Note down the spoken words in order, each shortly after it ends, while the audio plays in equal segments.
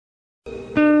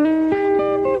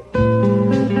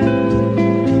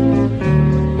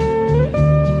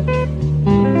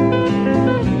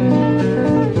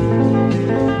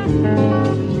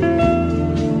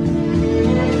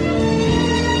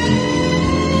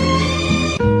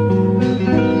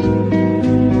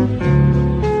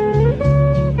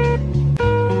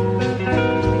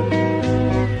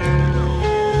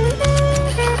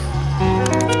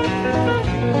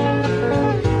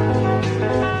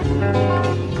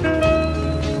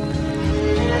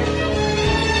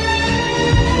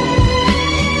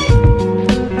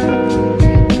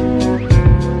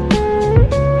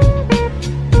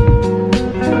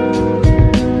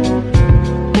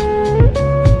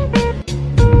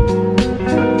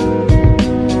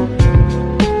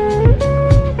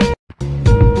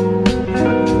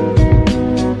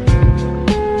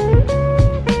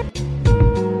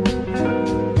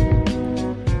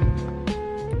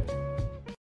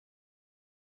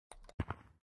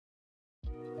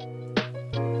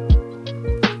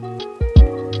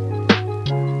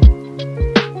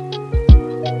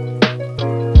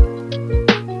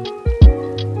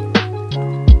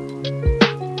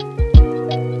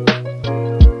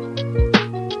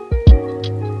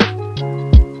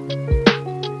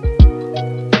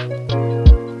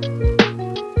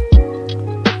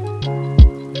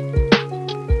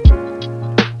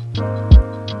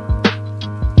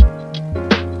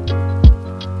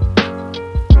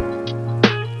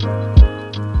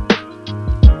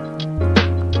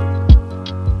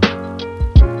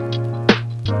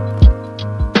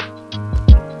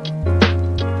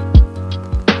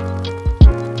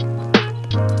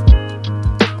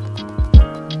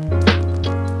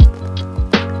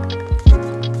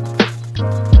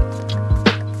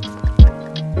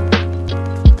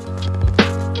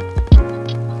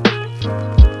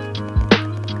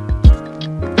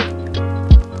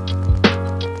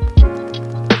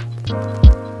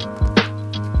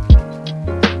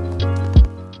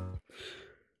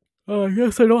I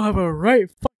guess I don't have a right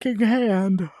fucking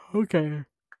hand. Okay.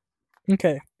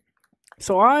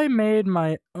 So I made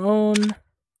my own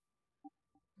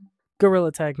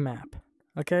Gorilla Tag map.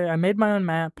 Okay, I made my own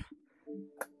map.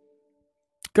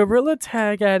 Gorilla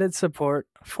Tag added support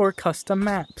for custom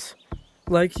maps,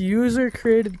 like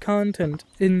user-created content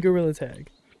in Gorilla Tag.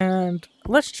 And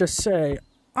let's just say,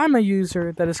 I'm a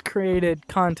user that has created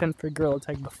content for Gorilla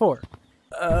Tag before.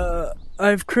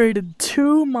 I've created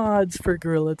 2 mods for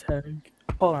Gorilla Tag.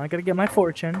 Hold on, I gotta get my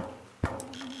fortune.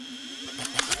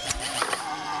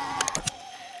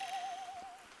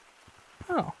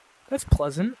 Oh, that's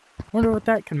pleasant. Wonder what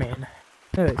that can mean.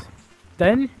 Anyways,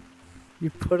 then you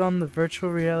put on the virtual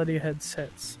reality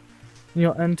headsets and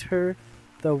you'll enter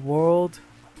the world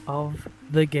of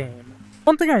the game.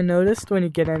 One thing I noticed when you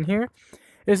get in here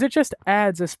is it just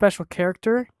adds a special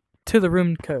character to the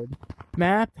room code.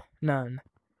 Map, none.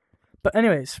 But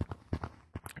anyways,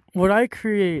 what I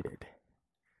created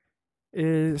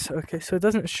is, okay, so it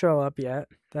doesn't show up yet.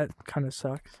 That kind of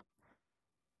sucks.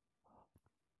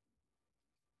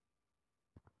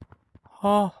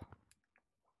 Oh.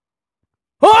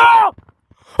 Oh!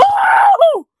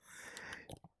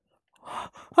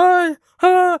 Oh!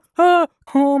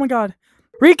 Oh my god.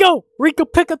 Rico,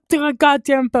 pick up the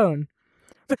goddamn phone.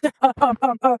 Pick up the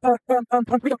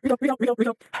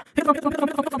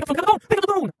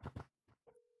phone.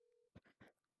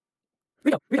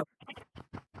 Rico.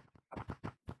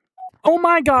 Oh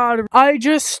my god.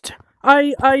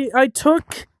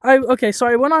 Okay, so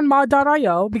I went on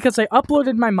mod.io because I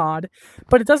uploaded my mod,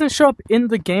 but it doesn't show up in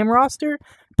the game roster.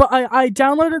 But I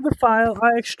downloaded the file,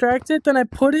 I extracted it, then I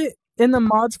put it in the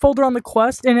mods folder on the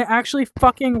quest, and it actually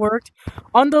fucking worked.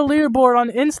 On the leaderboard on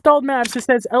installed maps, it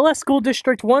says LS School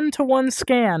District 1-to-1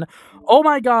 scan. Oh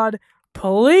my god,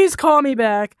 please call me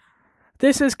back.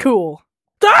 This is cool.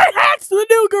 I hacked the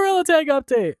new Gorilla Tag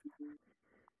update!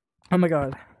 Oh my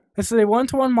god. This is a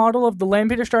 1-to-1 model of the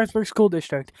Lampeter Strasburg School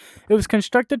District. It was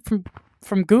constructed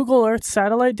from Google Earth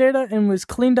satellite data and was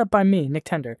cleaned up by me,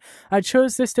 Nicktender. I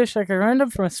chose this district at random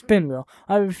from a spin wheel.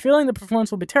 I have a feeling the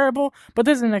performance will be terrible, but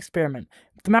this is an experiment.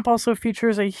 The map also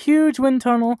features a huge wind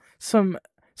tunnel, some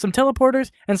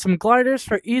teleporters, and some gliders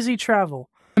for easy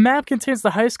travel. The map contains the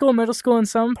high school, middle school, and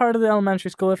some part of the elementary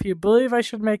school. If you believe I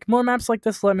should make more maps like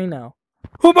this, let me know.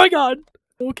 Oh my god!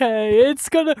 Okay, it's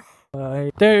gonna...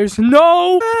 there's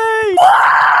no way!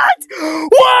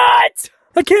 What?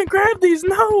 I can't grab these,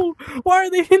 no! Why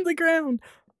are they in the ground?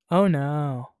 Oh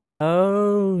no.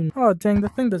 Oh dang, the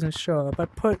thing doesn't show up. I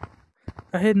put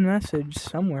a hidden message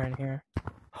somewhere in here.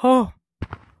 Oh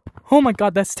my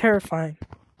god, that's terrifying.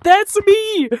 That's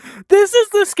me! This is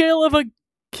the scale of a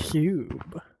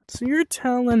cube. So you're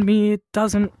telling me it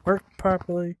doesn't work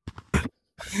properly?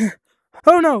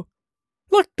 Oh no!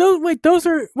 Look, those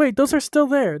are still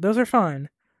there. Those are fine.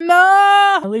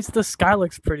 No! At least the sky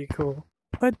looks pretty cool.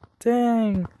 But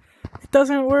dang, it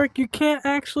doesn't work. You can't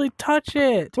actually touch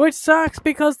it. Which sucks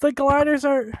because the gliders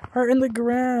are in the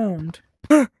ground.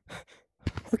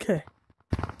 Okay.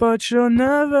 But you'll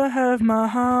never have my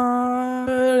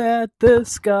heart at the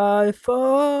sky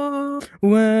fall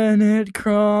when it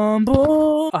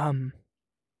crumbles. Huh?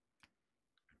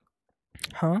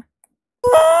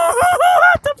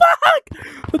 What the fuck?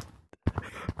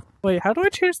 Wait, how do I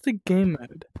change the game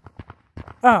mode?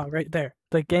 Oh, right there.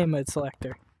 The game mode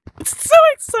selector. I'm so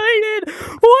excited!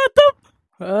 What the?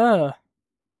 Oh.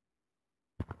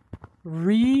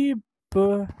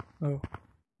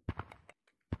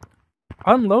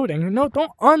 Unloading? No,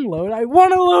 don't unload. I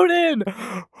want to load in!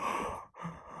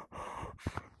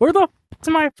 Where the f*** is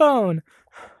my phone?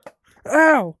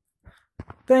 Ow!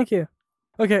 Thank you.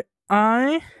 Okay,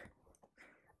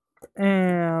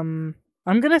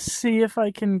 I'm gonna see if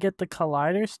I can get the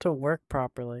colliders to work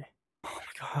properly. Oh my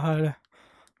god.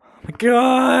 Oh my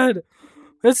god!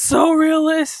 It's so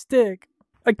realistic!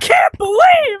 I can't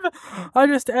believe I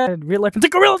just added real life into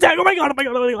Gorilla Tag! Oh my god, oh my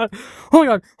god, oh my god! Oh my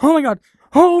god, oh my god!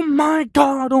 Oh my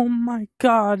god, oh my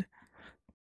god!